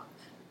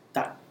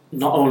that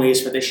not only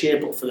is for this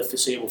year but for the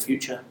foreseeable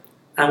future.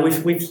 And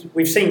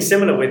we've seen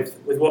similar with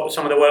what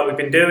some of the work we've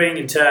been doing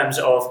in terms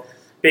of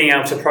being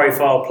able to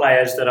profile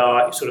players that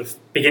are sort of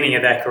beginning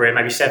of their career,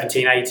 maybe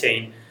 17,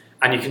 18,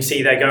 and you can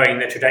see they're going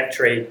the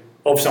trajectory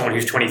of someone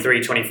who's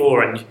 23,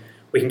 24, and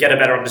we can get a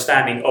better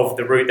understanding of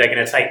the route they're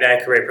going to take their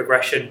career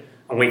progression,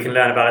 and we can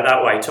learn about it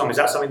that way. Tom, is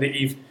that something that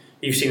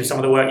you've seen in some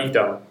of the work you've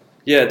done?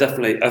 Yeah,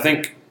 definitely. I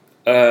think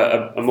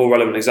a more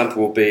relevant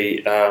example will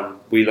be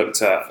we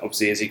looked at,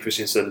 obviously, Izzy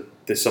Christensen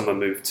this summer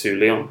moved to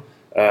Lyon,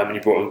 and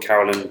you brought in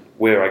Caroline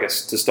Weir. I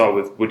guess to start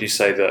with, would you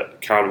say that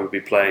Caroline would be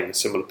playing a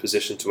similar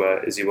position to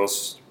where Izzy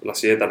was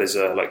last year? That is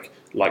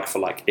like for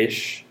like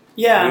ish.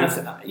 Yeah,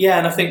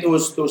 and I think there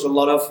was a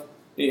lot of.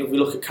 If we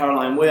look at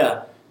Caroline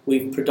Weir,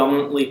 we've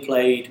predominantly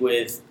played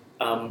with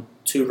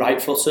 2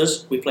 right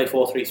footers. We play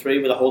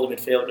 4-3-3 with a holding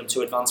midfielder and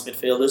 2 advanced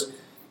midfielders,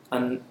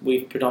 and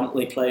we've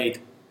predominantly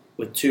played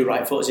with 2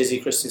 right footers,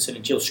 Izzy Christensen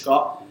and Jill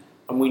Scott.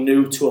 And we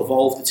knew to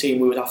evolve the team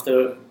we would have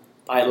to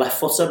buy a left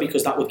footer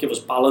because that would give us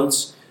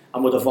balance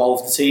and would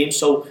evolve the team.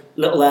 So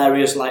little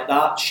areas like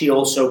that. She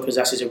also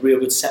possesses a real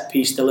good set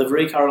piece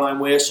delivery, Caroline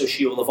Weir, so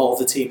she will evolve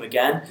the team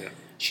again. Yeah.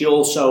 She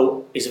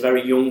also is a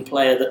very young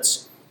player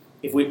that's,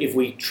 if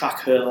we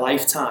track her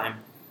lifetime,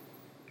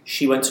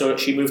 she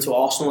moved to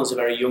Arsenal as a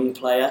very young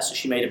player, so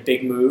she made a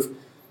big move.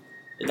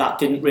 That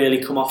didn't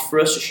really come off for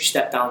us, so she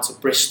stepped down to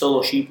Bristol,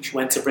 or she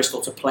went to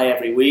Bristol to play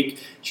every week.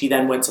 She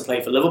then went to play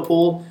for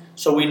Liverpool,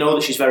 so we know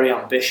that she's very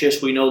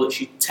ambitious. We know that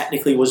she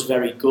technically was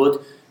very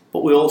good,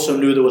 but we also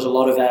knew there was a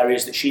lot of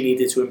areas that she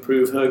needed to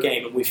improve her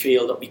game, and we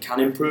feel that we can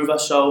improve her.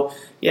 So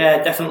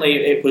yeah, definitely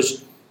it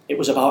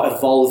was about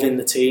evolving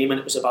the team, and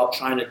it was about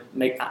trying to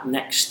make that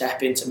next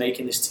step into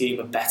making this team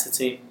a better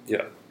team.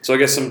 Yeah. So I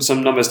guess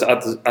some numbers to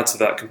add to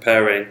that,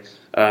 comparing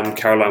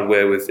Caroline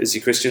Weir with Izzy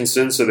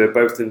Christensen. So they're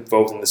both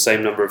involved in the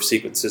same number of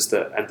sequences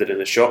that ended in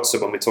a shot. So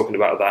when we're talking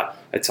about that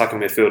attacking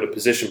midfielder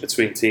position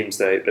between teams,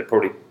 they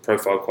probably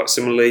profiled quite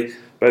similarly.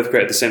 Both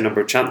created the same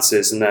number of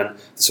chances, and then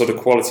the sort of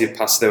quality of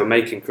passes they were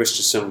making,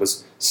 Christensen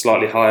was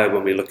slightly higher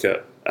when we look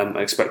at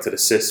expected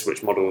assists,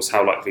 which models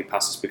how likely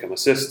passes become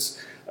assists.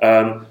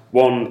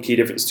 One key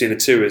difference between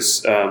the two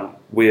is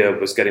Weir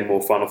was getting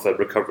more final third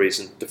recoveries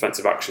and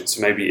defensive action. So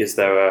maybe is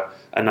there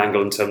an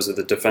angle in terms of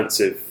the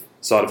defensive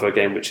side of her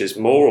game which is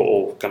more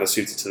or kind of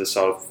suited to the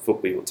style of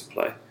football you want to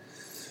play?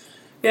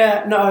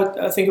 Yeah, no,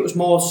 I think it was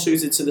more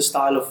suited to the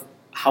style of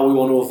how we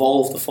want to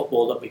evolve the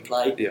football that we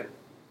play. Yeah.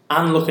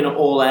 And looking at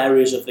all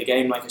areas of the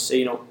game, like I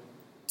say,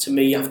 to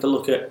me you have to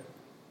look at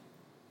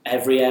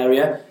every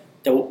area.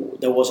 There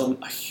was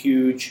a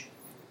huge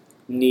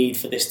need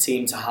for this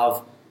team to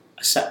have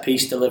a set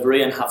piece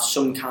delivery and have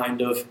some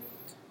kind of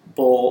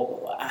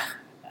ball,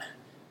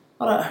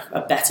 not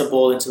a better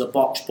ball into the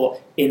box,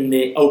 but in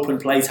the open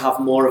play to have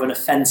more of an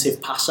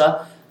offensive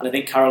passer. And I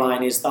think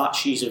Caroline is that.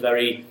 She's a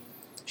very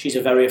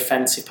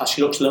offensive passer.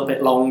 She looks a little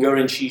bit longer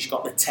and she's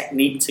got the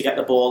technique to get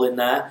the ball in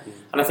there.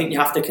 And I think you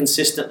have to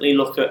consistently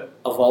look at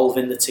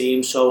evolving the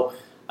team. So,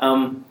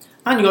 and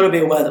you've got to be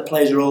aware that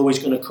players are always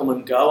going to come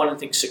and go. And I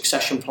think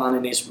succession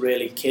planning is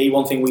really key.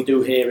 One thing we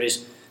do here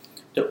is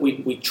that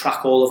we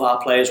track all of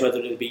our players,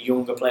 whether they be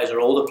younger players or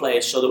older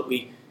players, so that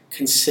we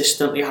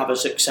consistently have a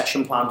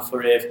succession plan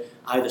for if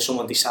either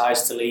someone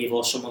decides to leave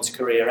or someone's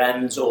career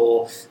ends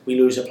or we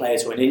lose a player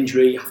to an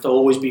injury. You have to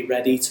always be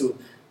ready to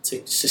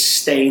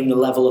sustain the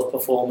level of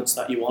performance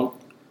that you want.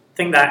 I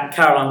think that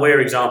Caroline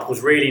Weir example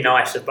is really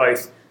nice at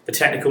both the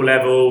technical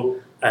level,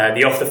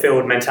 the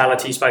off-the-field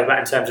mentality you spoke about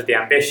in terms of the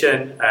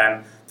ambition,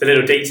 the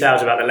little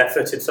details about the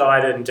left-footed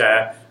side and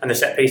the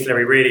set-piece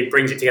delivery really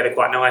brings it together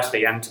quite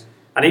nicely. And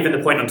even the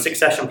point on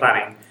succession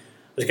planning,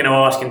 I was going to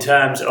ask in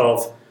terms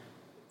of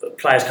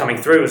players coming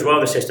through as well,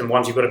 the system,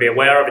 ones you've got to be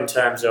aware of in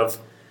terms of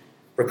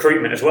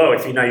recruitment as well.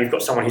 If you know you've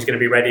got someone who's going to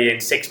be ready in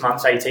 6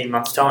 months, 18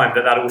 months time,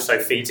 that also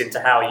feeds into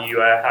how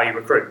you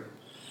recruit.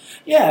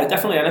 Yeah,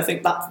 definitely, and I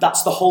think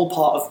that's the whole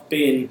part of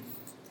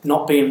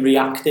not being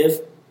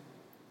reactive,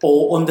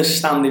 or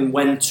understanding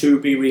when to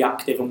be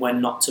reactive and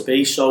when not to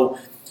be. So,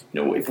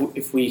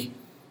 if we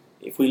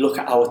look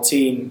at our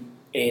team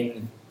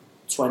in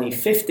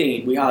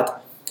 2015, we had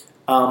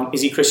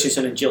Izzy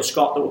Christensen and Jill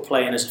Scott that were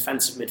playing as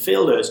offensive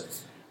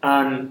midfielders,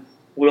 and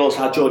we also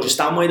had Georgia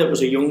Stanway that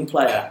was a young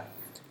player,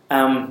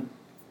 and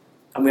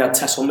we had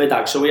Tessel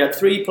Middag. So we had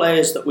 3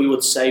 players that we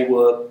would say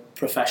were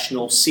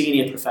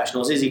senior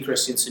professionals: Izzy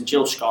Christensen,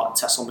 Jill Scott, and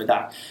Tessel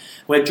Middag.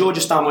 We had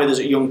Georgia Stanway as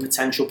a young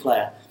potential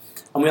player,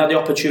 and we had the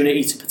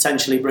opportunity to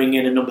potentially bring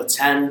in a number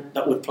 10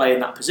 that would play in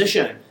that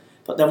position.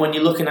 But then when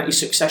you're looking at your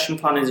succession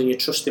plannings and you're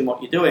trusting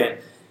what you're doing,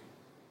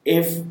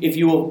 if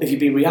you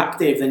be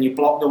reactive, then you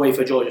block the way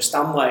for Georgia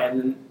Stanway,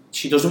 and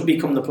she doesn't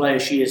become the player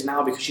she is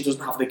now because she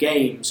doesn't have the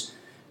games.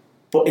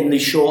 But in the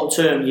short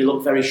term, you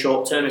look very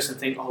short-termist and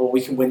think, oh,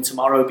 we can win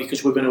tomorrow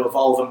because we're going to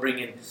evolve and bring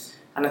in.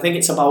 And I think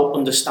it's about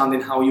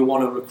understanding how you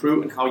want to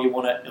recruit and how you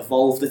want to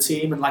evolve the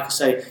team. And like I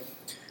say,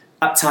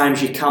 at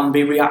times you can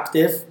be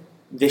reactive.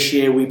 This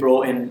year we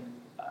brought in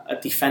a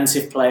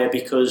defensive player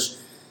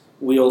because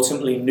we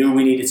ultimately knew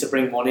we needed to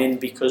bring one in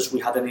because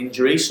we had an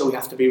injury, so we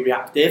have to be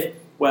reactive.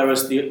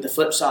 Whereas the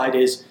flip side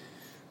is,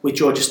 with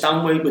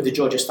the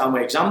Georgia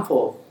Stanway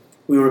example,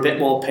 we were a bit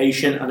more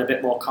patient and a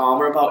bit more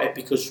calmer about it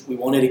because we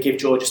wanted to give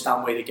Georgia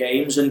Stanway the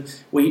games, and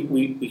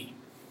we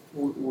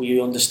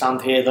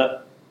understand here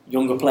that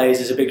younger players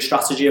is a big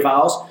strategy of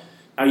ours.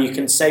 Now you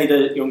can say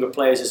that younger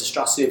players is a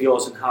strategy of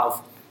yours and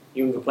have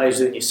younger players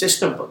within your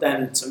system, but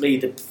then to me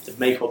the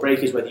make or break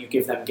is whether you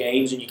give them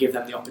games and you give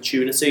them the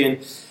opportunity.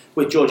 And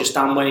with Georgia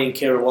Stanway and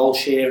Kira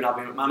Walsh here and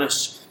Abby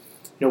McManus,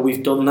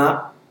 we've done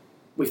that.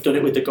 We've done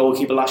it with the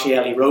goalkeeper last year,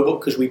 Ellie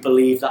Roebuck, because we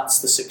believe that's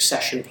the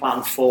succession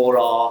plan for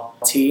our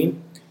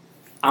team.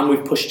 And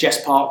we've pushed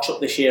Jess Parks up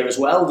this year as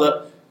well,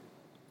 that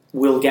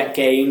will get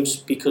games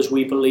because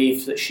we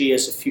believe that she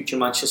is a future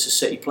Manchester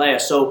City player.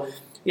 So,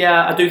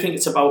 yeah, I do think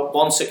it's about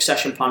 1,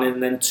 succession planning,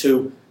 and then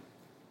 2,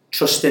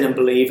 trusting and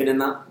believing in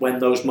that when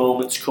those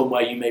moments come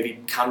where you maybe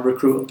can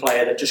recruit a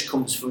player that just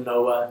comes from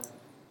nowhere.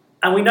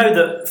 And we know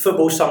that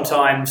football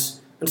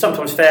sometimes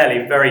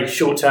fairly, very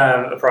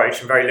short-term approach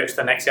and very looks to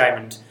the next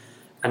game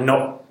and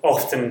not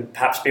often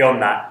perhaps beyond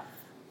that.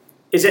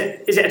 Is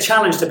it a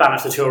challenge to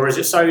balance the two, or is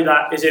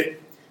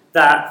it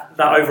that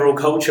overall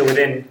culture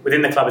within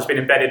the club has been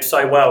embedded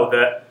so well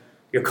that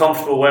you're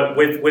comfortable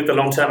with the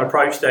long-term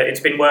approach, that it's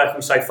been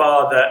working so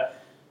far that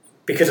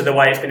because of the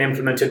way it's been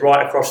implemented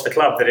right across the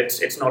club that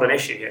it's not an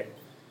issue here?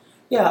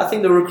 Yeah, I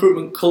think the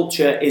recruitment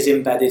culture is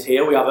embedded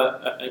here. We have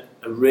a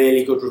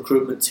really good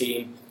recruitment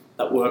team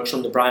that works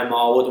under Brian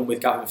Marwood and with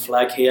Gavin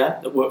Flegg here,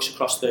 that works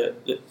across the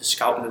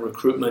scouting and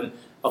recruitment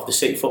of the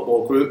City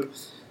Football Group.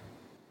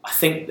 I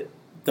think that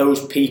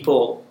those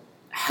people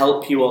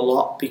help you a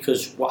lot,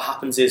 because what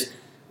happens is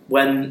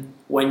when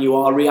you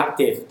are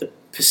reactive, the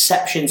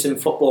perceptions in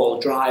football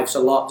drives a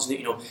lot, doesn't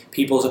it?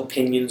 People's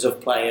opinions of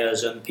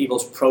players and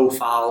people's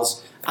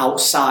profiles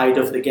outside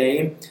of the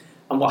game.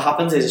 And what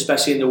happens is,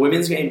 especially in the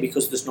women's game,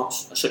 because there's not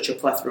such a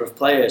plethora of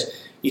players,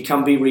 you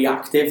can be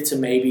reactive to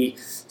maybe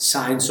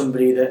sign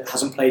somebody that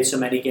hasn't played so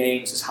many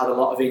games, has had a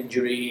lot of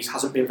injuries,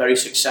 hasn't been very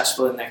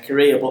successful in their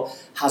career, but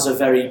has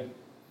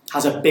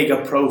a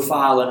bigger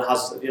profile and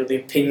has the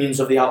opinions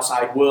of the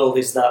outside world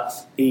is that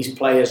these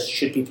players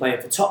should be playing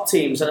for top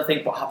teams. And I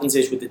think what happens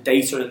is, with the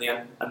data and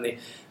the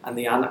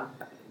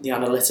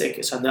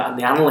analytics and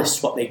the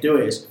analysts, what they do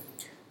is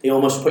they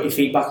almost put your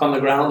feet back on the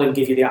ground and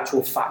give you the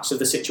actual facts of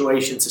the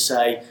situation to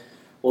say,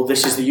 well,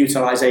 this is the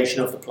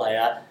utilisation of the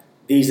player,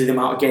 these are the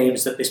amount of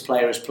games that this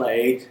player has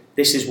played,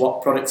 this is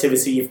what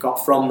productivity you've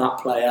got from that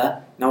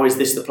player, now is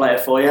this the player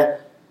for you?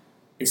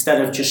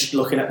 Instead of just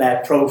looking at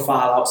their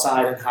profile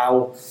outside and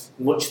how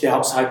much the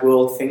outside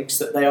world thinks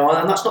that they are.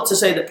 And that's not to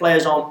say that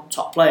players aren't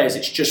top players,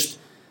 it just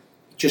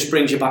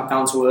brings you back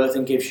down to earth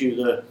and gives you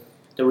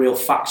the real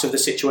facts of the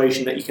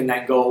situation, that you can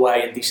then go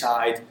away and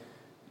decide,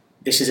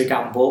 this is a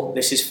gamble,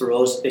 this is for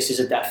us, this is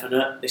a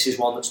definite, this is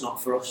one that's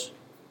not for us.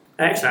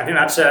 Excellent. I think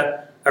that's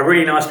a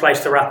really nice place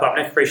to wrap up.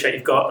 Nick, appreciate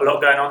you've got a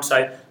lot going on,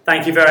 so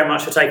thank you very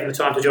much for taking the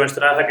time to join us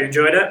today. I hope you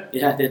enjoyed it.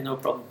 Yeah, I did, no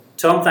problem.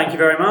 Tom, thank you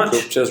very much.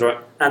 Cool. Cheers, right.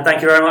 And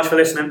thank you very much for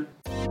listening.